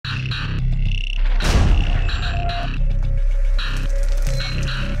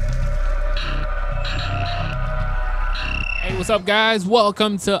what's up, guys?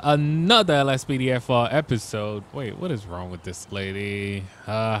 Welcome to another Lspdfr episode. Wait, what is wrong with this lady?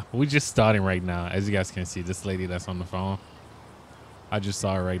 We're just starting right now. As you guys can see, this lady that's on the phone, I just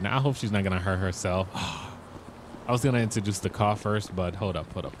saw her right now. I hope she's not gonna hurt herself. I was gonna introduce the car first, but hold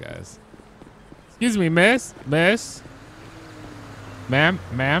up, guys. Excuse me, miss, ma'am.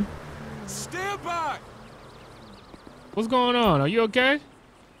 Stand back. What's going on? Are you okay?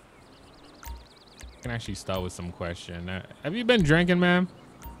 I can actually start with some question. Have you been drinking, ma'am?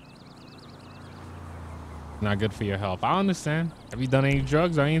 Not good for your health. I understand. Have you done any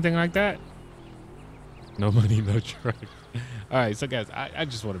drugs or anything like that? No money, no drugs. All right, so guys, I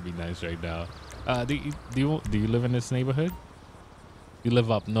just want to be nice right now. Do you live in this neighborhood? You live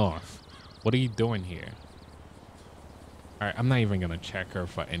up north. What are you doing here? All right, I'm not even gonna check her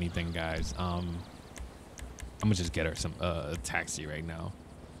for anything, guys. I'm gonna just get her some a taxi right now.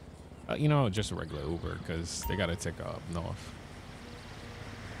 You know, just a regular Uber, because they gotta take her up north.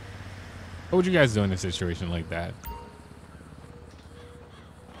 What would you guys do in a situation like that?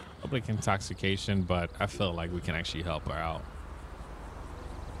 Public intoxication, but I feel like we can actually help her out.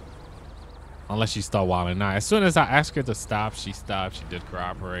 Unless she start wilding. Now, as soon as I asked her to stop, she stopped. She did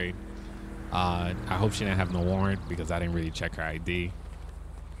cooperate. I hope she didn't have no warrant, because I didn't really check her ID.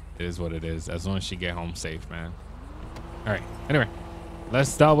 It is what it is. As long as she get home safe, man. All right. Anyway, let's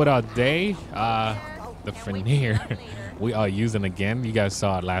start with our day. The Fenyr we are using again. You guys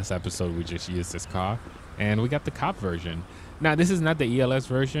saw it last episode. We just used this car, and we got the cop version. Now, this is not the ELS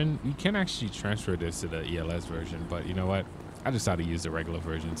version. You can actually transfer this to the ELS version, but you know what? I decided to use the regular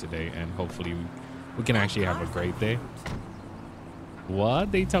version today, and hopefully we can actually have a great day.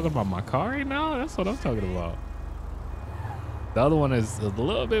 What? They talking about my car right now? That's what I'm talking about. The other one is a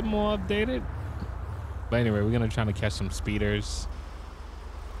little bit more updated. But anyway, we're going to try to catch some speeders.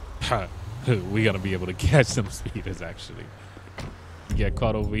 We're going to be able to catch some speeders, actually. You get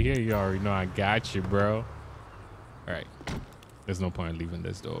caught over here, you already know I got you, bro. All right. There's no point in leaving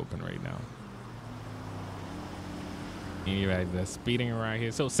this door open right now. Anyway, they're speeding around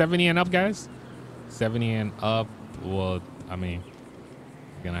here. So 70 and up, guys. 70 and up. Well, I mean,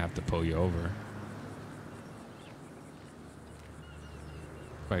 I'm going to have to pull you over.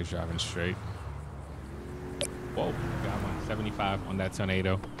 Everybody's driving straight. Whoa, got one. 75 on that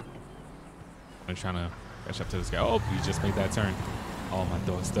tornado. I'm trying to catch up to this guy. Oh, he just made that turn. Oh, my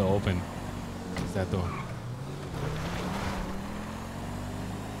door's still open. What's that door?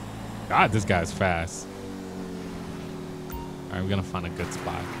 God, this guy's fast. All right, we're gonna find a good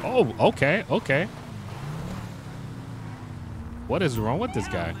spot. Oh, okay. What is wrong with this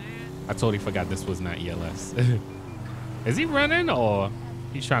guy? I totally forgot this was not ELS. Is he running or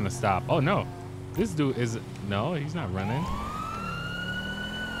he's trying to stop? Oh no, this dude is, no, he's not running.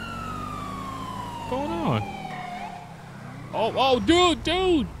 What's going on? Oh, dude,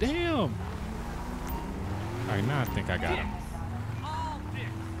 damn. All right, now I think I got him.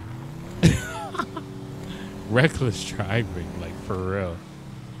 Reckless driving, like for real.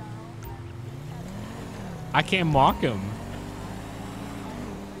 I can't mark him.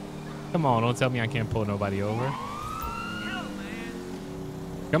 Come on, don't tell me I can't pull nobody over.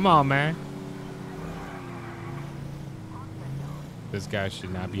 Come on, man. This guy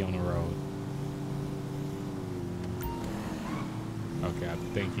should not be on the road. Okay, I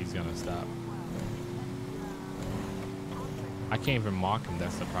think he's gonna stop. I can't even mark him,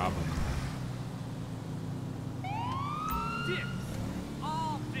 that's the problem.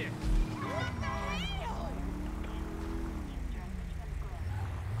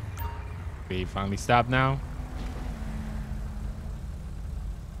 Okay, he finally stopped now.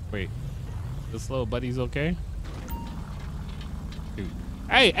 Wait, this little buddy's okay? Dude.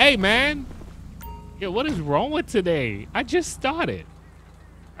 Hey, man. Yo, what is wrong with today? I just started.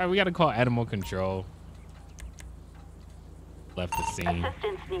 All right, we got to call animal control. Left the scene.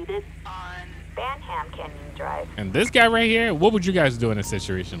 Assistance needed on Banham Canyon Drive. And this guy right here, what would you guys do in a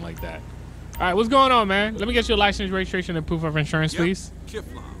situation like that? All right, what's going on, man? Let me get your license, registration, and proof of insurance, please.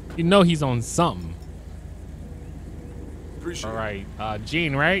 You know he's on something. Appreciate All right,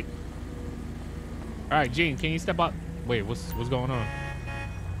 Gene, right? All right, Gene, can you step up? Wait, what's going on?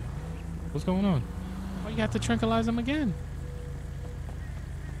 What's going on? Why you have to tranquilize him again?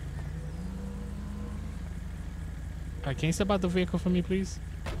 All right, can you step out the vehicle for me, please?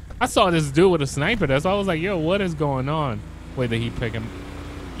 I saw this dude with a sniper. That's why I was like, yo, what is going on? Wait, did he pick him?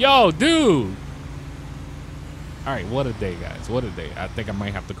 Yo, dude. All right, what a day, guys. What a day. I think I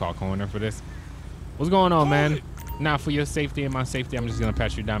might have to call coroner for this. What's going on, man? Now, for your safety and my safety, I'm just going to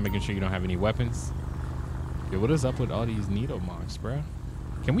pat you down, making sure you don't have any weapons. Yo, what is up with all these needle marks, bro?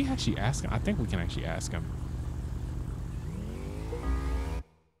 Can we actually ask him? I think we can actually ask him.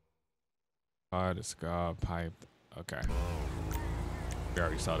 The scar pipe. Okay. We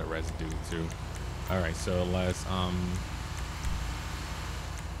already saw the residue too. All right, so let's All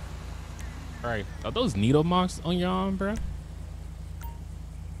right, are those needle marks on your arm, bro?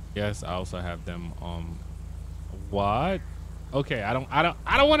 Yes, I also have them. What? Okay, I don't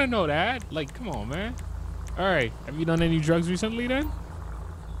want to know that. Like, come on, man. All right, have you done any drugs recently then?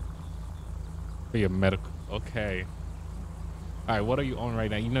 For your medical. Okay. All right, what are you on right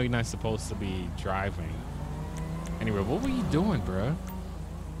now? You know you're not supposed to be driving. Anyway, what were you doing, bro?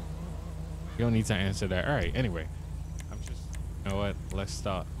 You don't need to answer that. All right, anyway. I'm just, you know what? Let's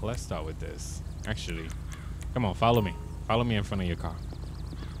start with this. Actually, come on, follow me. Follow me in front of your car.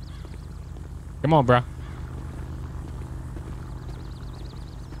 Come on, bro.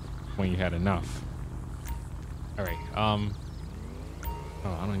 When you had enough. All right, oh,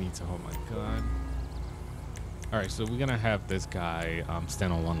 I don't need to hold my gun. All right, so we're gonna have this guy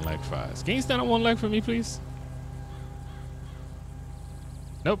stand on one leg for us. Can you stand on one leg for me, please?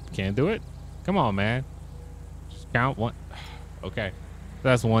 Nope, can't do it. Come on, man. Just count one. Okay,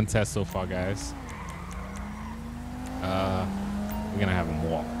 that's one test so far, guys. We're gonna have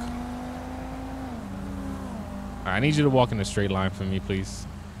him walk. All right, I need you to walk in a straight line for me, please.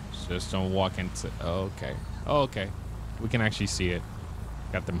 Just don't walk into. Okay, okay, we can actually see it.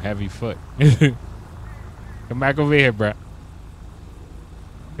 Got them heavy foot. Come back over here, bro.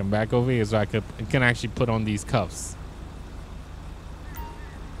 Come back over here so I can actually put on these cuffs.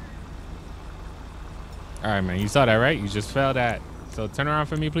 All right, man. You saw that, right? You just felt that. So turn around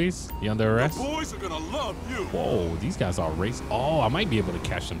for me, please. You under arrest? The boys are gonna love you. Whoa, these guys are racing. Oh, I might be able to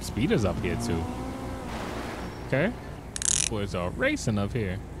catch some speeders up here too. Okay. Boys are racing up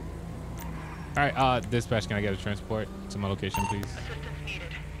here. All right, dispatch, can I get a transport to my location, please?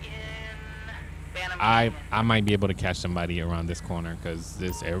 I might be able to catch somebody around this corner because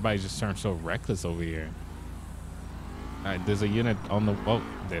everybody just turned so reckless over here. All right, there's a unit on the. Oh,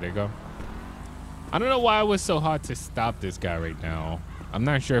 there they go. I don't know why it was so hard to stop this guy right now. I'm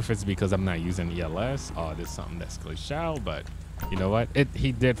not sure if it's because I'm not using ELS or there's something that's glitched out, but you know what?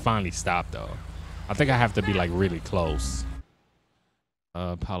 He did finally stop though. I think I have to be like really close.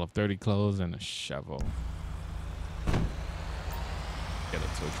 Pile of 30 clothes and a shovel. Get a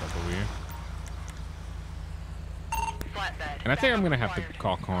tow truck over here. And I think I'm gonna have to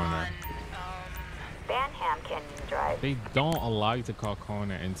call coroner. Banham Canyon Drive. They don't allow you to call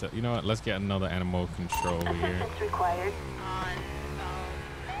coroner into. You know what? Let's get another animal control here. Assistance required on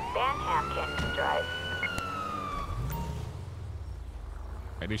Banham Canyon Drive.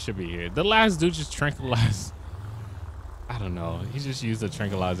 Right, they should be here. The last dude just tranquilized. I don't know. He just used a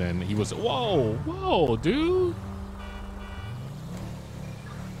tranquilizer and he was. Whoa, whoa, dude.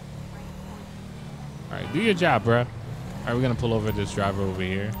 All right, do your job, bruh. All right, we're gonna pull over this driver over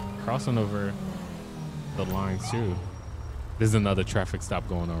here, crossing over the line too. There's another traffic stop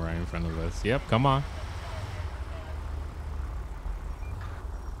going on right in front of us. Yep, come on.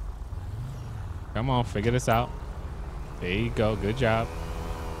 Come on, figure this out. There you go, good job.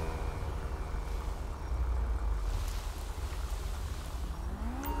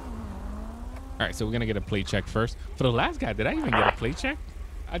 All right, so we're gonna get a plate check first. For the last guy, did I even get a plate check?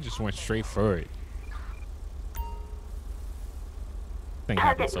 I just went straight for it.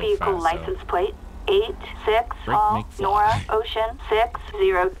 Target vehicle license plate 86 Fall Nora Ocean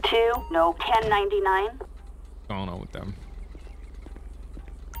 602 no 1099. What's going on with them?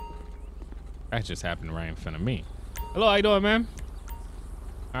 That just happened right in front of me. Hello, how you doing, man?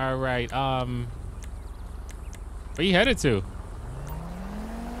 All right, where you headed to? You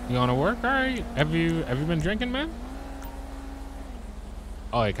going to work? All right. Have you been drinking, man?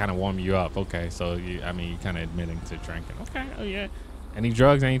 Oh, it kind of warmed you up. Okay, so you kind of admitting to drinking. Okay, oh yeah. Any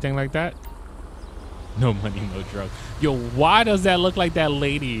drugs, anything like that? No money, no drugs. Yo, why does that look like that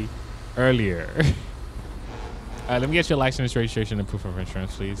lady earlier? All right, let me get your license, registration, and proof of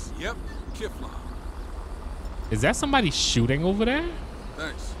insurance, please. Yep, Kifla. Is that somebody shooting over there?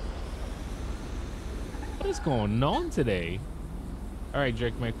 Thanks. What is going on today? All right,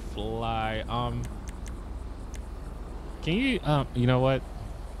 Drake McFly. Can you, you know what?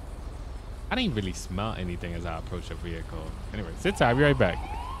 I didn't really smell anything as I approached the vehicle. Anyway, sit tight. I'll be right back.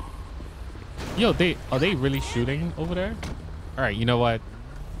 Yo, are they really shooting over there? All right, you know what?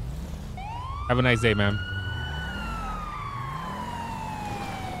 Have a nice day, man.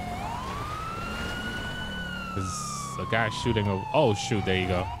 There's a guy shooting over. Oh, shoot. There you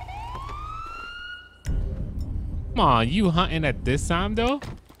go. Come on, you hunting at this time, though? All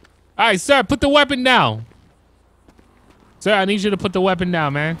right, sir, put the weapon down. Sir, I need you to put the weapon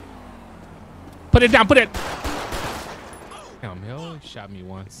down, man. Put it down, put it. Damn, he only shot me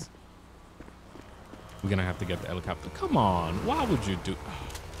once. We're gonna have to get the helicopter. Come on, why would you do?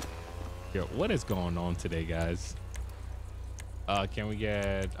 Yo, what is going on today, guys? Can we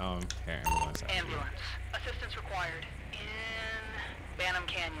get here, ambulance? Ambulance. Assistance required in Banham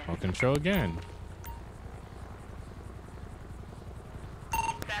Canyon. On control again.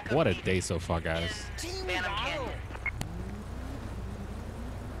 Backup What a needed day so far, guys. in Banham Canyon.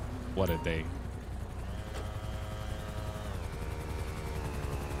 What a day.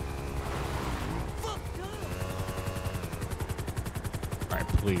 All right,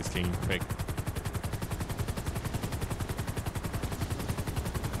 please, can you pick?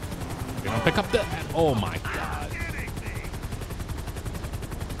 They don't pick up the. Oh my God.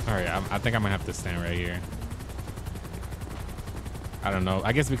 All right, I think I'm gonna have to stand right here. I don't know.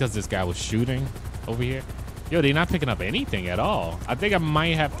 I guess because this guy was shooting over here. Yo, they're not picking up anything at all. I think I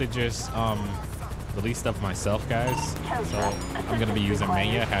might have to just release stuff myself, guys. So I'm gonna be using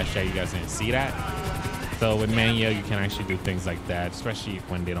Mania. Hashtag you guys didn't see that. So with Mania, you can actually do things like that, especially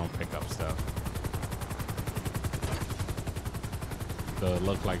when they don't pick up stuff. So it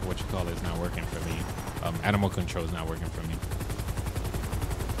looked like what you call it is not working for me. Animal control is not working for me.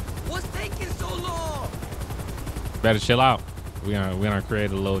 What's taking so long? Better chill out. We're gonna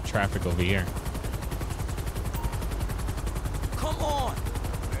create a little traffic over here. Come on.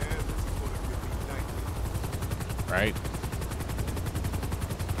 Right?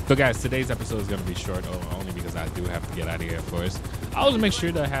 So guys, today's episode is gonna be short only because I do have to get out of here first. I always make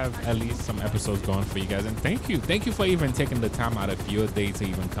sure to have at least some episodes going for you guys, and thank you for even taking the time out of your day to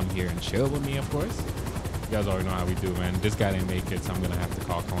even come here and chill with me. Of course, you guys already know how we do, man. This guy didn't make it, so I'm gonna have to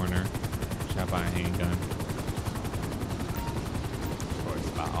call corner. Shot by a handgun. Of course,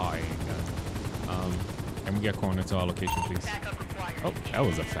 by a handgun. Can we get corner to our location, please? Backup required. Oh, that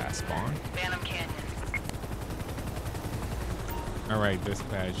was a fast spawn. Banham Canyon. All right,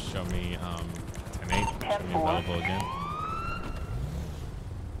 dispatch, show me 10-8. Show me available again.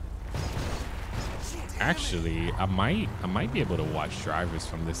 Actually, I might be able to watch drivers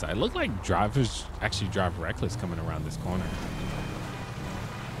from this side. It looked like drivers actually drive reckless coming around this corner.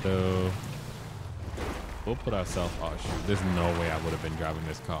 So we'll put ourselves. Oh shoot! There's no way I would have been driving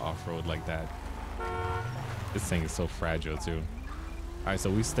this car off road like that. This thing is so fragile too. All right, so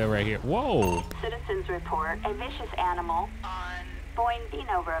we still right here. Whoa! Citizens report a vicious animal on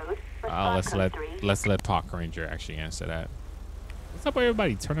Boindino Road. Let's let Park Ranger actually answer that. What's up with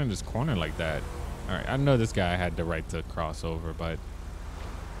everybody turning this corner like that? All right, I know this guy had the right to cross over, but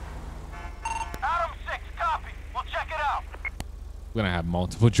Adam 6, copy. We'll check it out. we're gonna have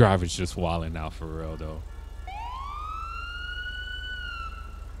multiple drivers just wilding out for real though.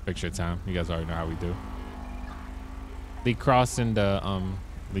 Picture time. You guys already know how we do. They crossing the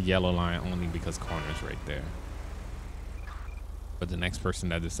yellow line only because corner's right there. But the next person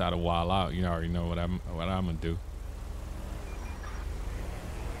that decided to wild out, you already know what I'm gonna do.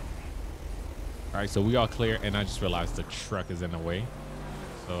 All right, so we all clear, and I just realized the truck is in the way,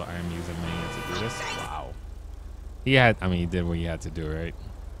 so I am using Mania to do this. Wow. He did what he had to do, right?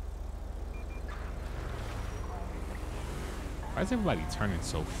 Why is everybody turning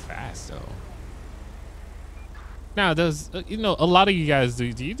so fast, though? Now, does a lot of you guys do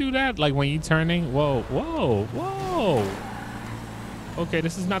you do that? Like when you turning? Whoa, whoa, whoa. Okay,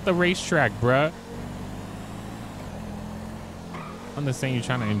 this is not the racetrack, bruh. I understand you're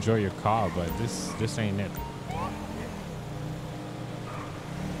trying to enjoy your car, but this ain't it.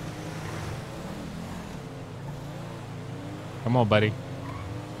 Come on, buddy.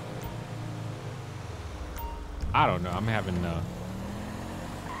 I don't know. I'm having a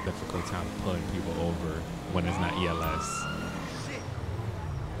difficult time pulling people over when it's not ELS.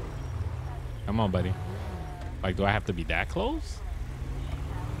 Come on, buddy. Like, do I have to be that close?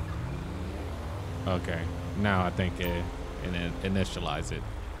 Okay. Now I think and then initialize it.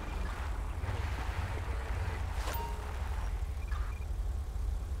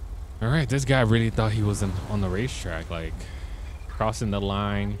 All right, this guy really thought he was on the racetrack, like crossing the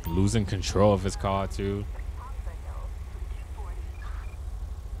line, losing control of his car too.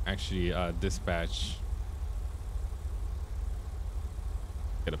 Actually, dispatch.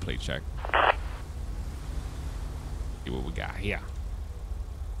 Get a plate check. See what we got here.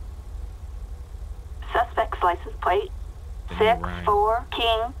 Suspect's license plate 6-4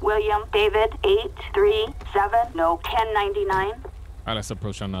 King William David 837 no 1099. All right, let's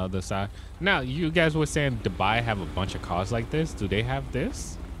approach on the other side. Now, you guys were saying Dubai have a bunch of cars like this. Do they have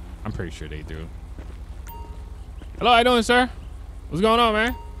this? I'm pretty sure they do. Hello, how you doing, sir? What's going on,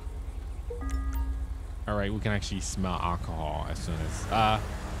 man? All right, we can actually smell alcohol as soon as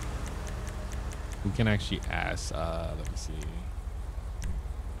we can actually ask. Let me see.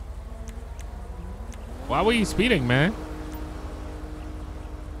 Why were you speeding, man?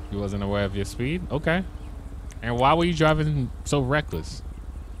 You wasn't aware of your speed? Okay. And why were you driving so reckless?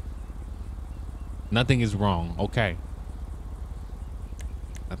 Nothing is wrong. Okay.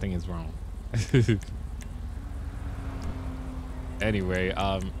 Nothing is wrong. Anyway,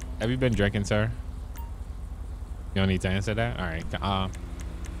 have you been drinking, sir? You don't need to answer that? All right.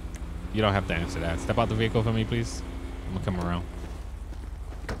 You don't have to answer that. Step out the vehicle for me, please. I'm gonna come around.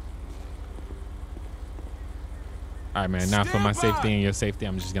 All right, man. Now for my safety and your safety,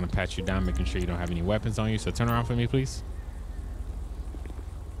 I'm just gonna pat you down, making sure you don't have any weapons on you. So turn around for me, please.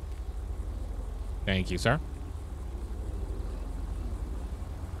 Thank you, sir.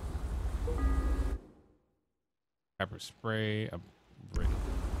 Pepper spray. I'm ready.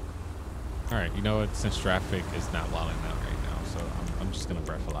 All right. You know what? Since traffic is not wilding out right now, so I'm just gonna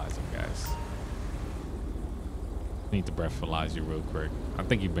breathalyze you guys. Need to breathalyze you real quick. I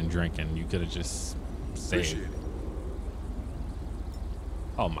think you've been drinking. You could have just said.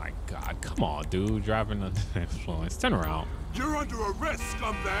 Oh my God! Come on, dude. Driving under the influence. Turn around. You're under arrest,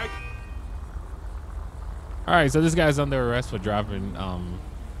 scumbag. All right, so this guy's under arrest for driving,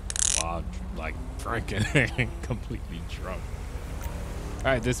 while like drinking, completely drunk. All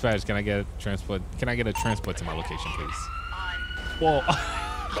right, dispatch. Can I get a transport? Can I get a transport to my location, please? Whoa!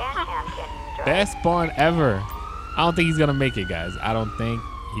 Best spawn ever. I don't think he's gonna make it, guys. I don't think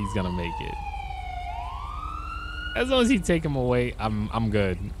he's gonna make it. As long as he take him away, I'm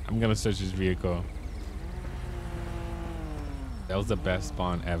good. I'm gonna search his vehicle. That was the best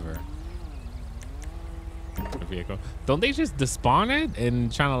spawn ever. The vehicle. Don't they just despawn it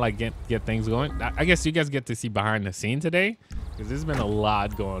and trying to like get things going? I guess you guys get to see behind the scene today because there's been a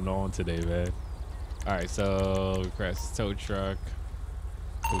lot going on today, man. All right, so request tow truck.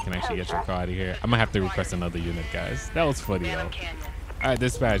 We can actually get your car out of here. I'm gonna have to request another unit, guys. That was funny though. All right,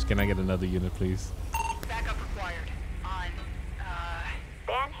 dispatch. Can I get another unit, please? Backup required on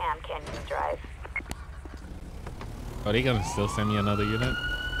Banham Canyon Drive. Are they gonna still send me another unit?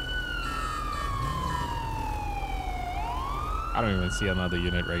 I don't even see another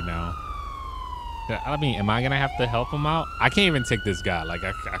unit right now. I mean, am I gonna have to help him out? I can't even take this guy. Like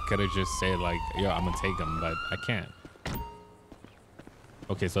I could have just said like, yo, I'm gonna take him, but I can't.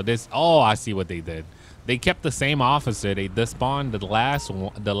 Okay, so this. Oh, I see what they did. They kept the same officer. They despawned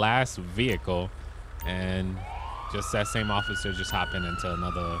the last vehicle, and just that same officer just hopping into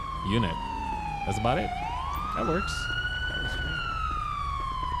another unit. That's about it. That works. That works for me.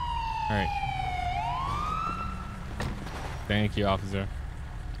 All right. Thank you, officer.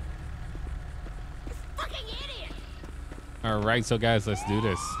 fucking idiot. All right, so guys, let's do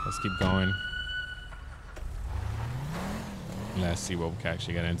this. Let's keep going. Let's see what we can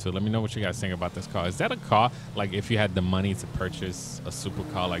actually get into. Let me know what you guys think about this car. Is that a car, like if you had the money to purchase a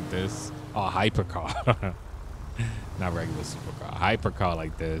supercar like this? Oh, a hypercar. Not regular supercar. Hypercar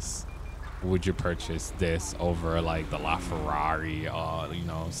like this. Would you purchase this over like the LaFerrari or, you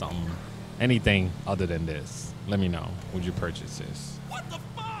know, something, anything other than this? Let me know. Would you purchase this? What the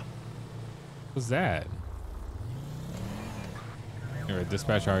fuck? What's that? Anyway,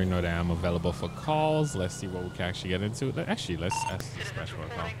 dispatch, I already know that I'm available for calls. Let's see what we can actually get into. Actually, let's ask dispatch for a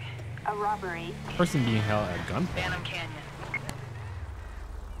call. A robbery. Person being held at gunpoint. Banham Canyon.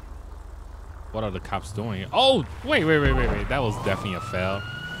 What are the cops doing? Oh, wait. That was definitely a fail.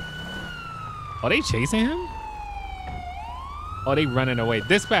 Are they chasing him? Oh, they running away.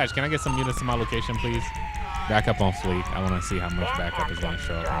 Dispatch, can I get some units to my location, please? Back up on fleet. I want to see how much backup is going to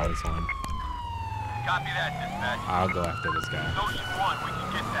show up on this one. Copy that, dispatch. I'll go after this guy. Ocean 1, we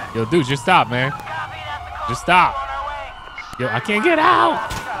can get that. Yo, dude, just stop, man. Just stop. Yo, I can't get out.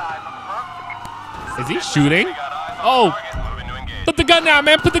 Is he shooting? Oh, put the gun down,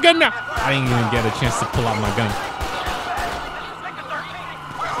 man. Put the gun down. I didn't even get a chance to pull out my gun.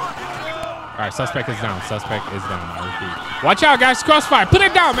 All right, suspect is down. Suspect is down. I repeat. Watch out, guys. Crossfire. Put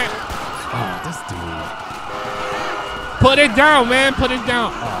it down, man. Oh, this dude. Put it down, man. Put it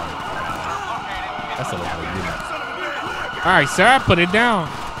down. Oh, that's a lot of units. All right, sir. Put it down.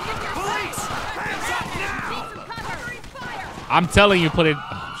 I'm telling you, put it.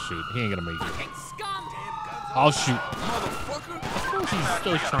 Oh, shoot. He ain't going to make it. I'll shoot. He's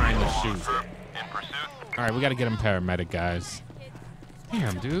still trying to shoot. All right, we got to get him paramedic, guys.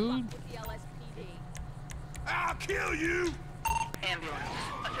 Damn, dude. I'll kill you. Ambulance.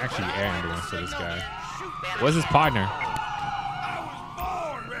 Actually, air ambulance for this guy. Where's his partner? I was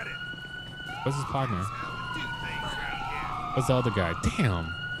born ready. Where's his partner? Where's the other guy?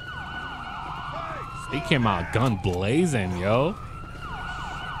 Damn. He came out gun blazing, yo.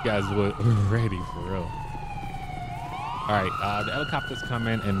 You guys were ready for real. All All right, the helicopter's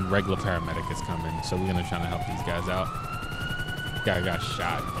coming and regular paramedic is coming. So we're gonna try to help these guys out. Guy got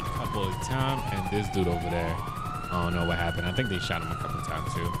shot a couple of times, and this dude over there, I don't know what happened. I think they shot him a couple of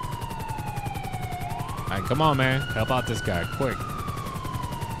times too. All right, come on, man. Help out this guy, quick.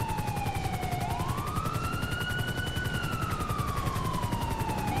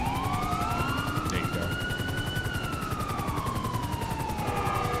 There you go.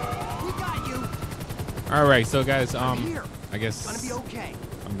 We got you. All right, so guys, Here. I guess Gonna be okay.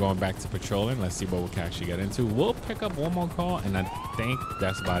 I'm going back to patrolling. Let's see what we can actually get into. We'll pick up one more call, and I think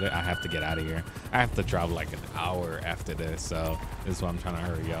that's about it. I have to get out of here. I have to travel like an hour after this, so this is why I'm trying to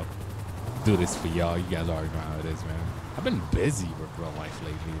hurry up. Do this for y'all. You guys already know how it is, man. I've been busy with real life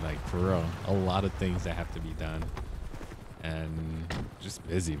lately, like for real. A lot of things that have to be done, and just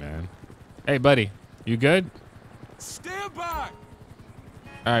busy, man. Hey, buddy, you good? Stand back!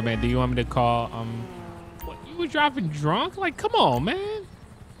 All right, man. Do you want me to call? What, you were driving drunk? Like, come on, man.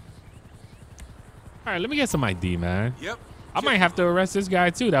 All right, let me get some ID, man. Yep. I might have to arrest this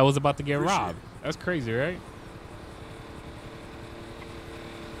guy too that was about to get Appreciate robbed. That's crazy, right?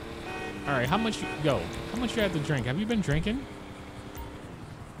 All right, how much you had to drink? Have you been drinking?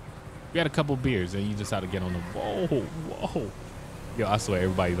 You had a couple beers and you just had to get on the whoa. Yo, I swear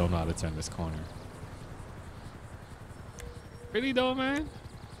everybody don't know how to turn this corner. Really though, man?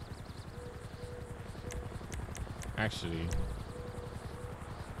 Actually.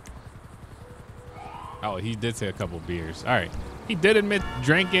 Oh, he did say a couple beers. All right. He did admit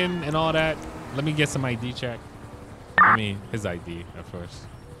drinking and all that. Let me get some ID check. I mean, his ID at first.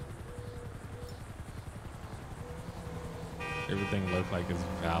 Everything looked like it's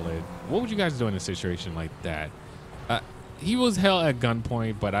valid. What would you guys do in a situation like that? He was held at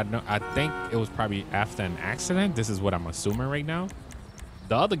gunpoint, but I think it was probably after an accident. This is what I'm assuming right now.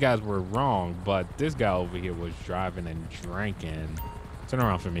 The other guys were wrong, but this guy over here was driving and drinking. Turn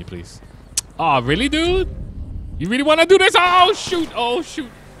around for me, please. Oh, really, dude? You really want to do this? Oh, shoot. Oh, shoot.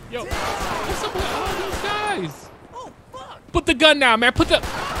 Yo, what's up with all these guys? Oh, fuck. Put the gun down, man.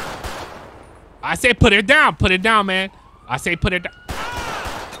 I say put it down. Put it down, man. I say put it down.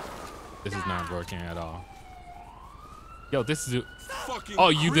 This is not working at all. Yo, this is... Oh,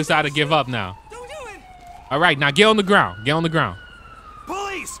 you decided to give up now. Don't do it. All right, now get on the ground. Get on the ground.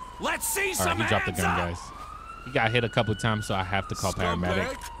 Police! Let's see All some right, he dropped the hands gun, up! guys. He got hit a couple times, so I have to call paramedic.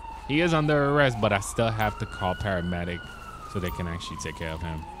 Scumbag. He is under arrest, but I still have to call paramedic so they can actually take care of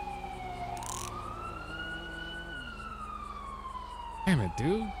him. Damn it,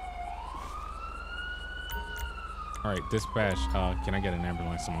 dude. All right, dispatch. Can I get an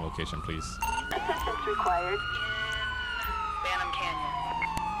ambulance to my location, please? Assistance required. Phantom Canyon.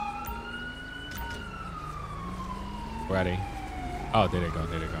 Ready? Oh, there they go.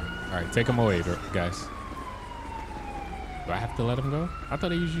 There they go. All right, take him away, guys. Do I have to let him go? I thought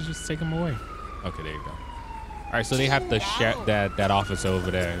they usually just take him away. Okay, there you go. All right, so they have to shut that officer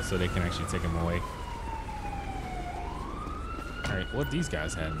over there so they can actually take him away. All right, what these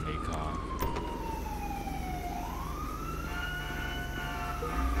guys had in their car?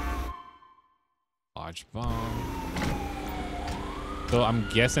 Large bomb. So I'm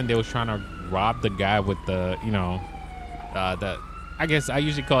guessing they was trying to rob the guy with the, you know, I guess I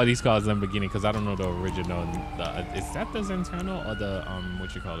usually call these cars Lamborghini because I don't know the original. Is that the Zentano or the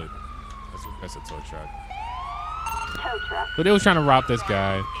what you call it? That's a tow truck. Tow truck. But they was trying to rob this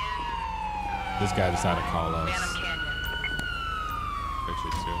guy. This guy decided to call us. Phantom Canyon.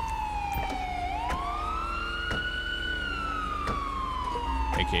 Picture two.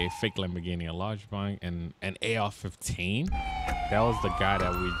 AKA fake Lamborghini, a large bunk, and an AR-15. That was the guy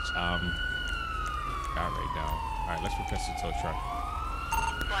that we got right now. All right, let's request a tow truck.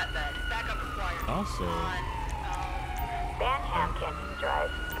 Flatbed. Backup required. Also, Van Camden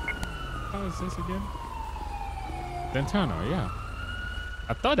Drive. how is this again? Dentano, yeah.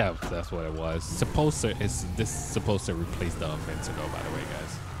 I thought that's what it was. This is supposed to replace the offensive though, by the way,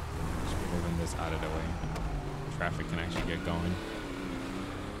 guys. Just moving this out of the way. Traffic can actually get going.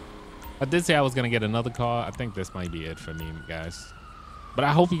 I did say I was gonna get another car. I think this might be it for me, guys. But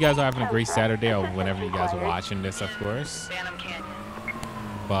I hope you guys are having a great Saturday or whenever you guys are watching this, of course. Phantom Canyon.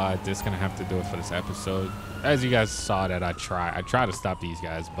 But this gonna have to do it for this episode. As you guys saw that I tried to stop these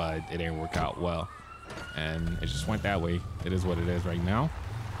guys, but it didn't work out well. And it just went that way. It is what it is right now.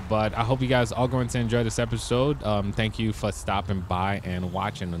 But I hope you guys are going to enjoy this episode. Thank you for stopping by and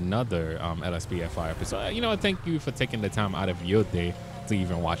watching another Lspdfr episode. You know, thank you for taking the time out of your day to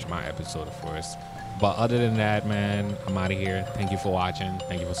even watch my episode, of course. But other than that, man, I'm out of here. Thank you for watching.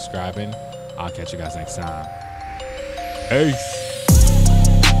 Thank you for subscribing. I'll catch you guys next time. Peace.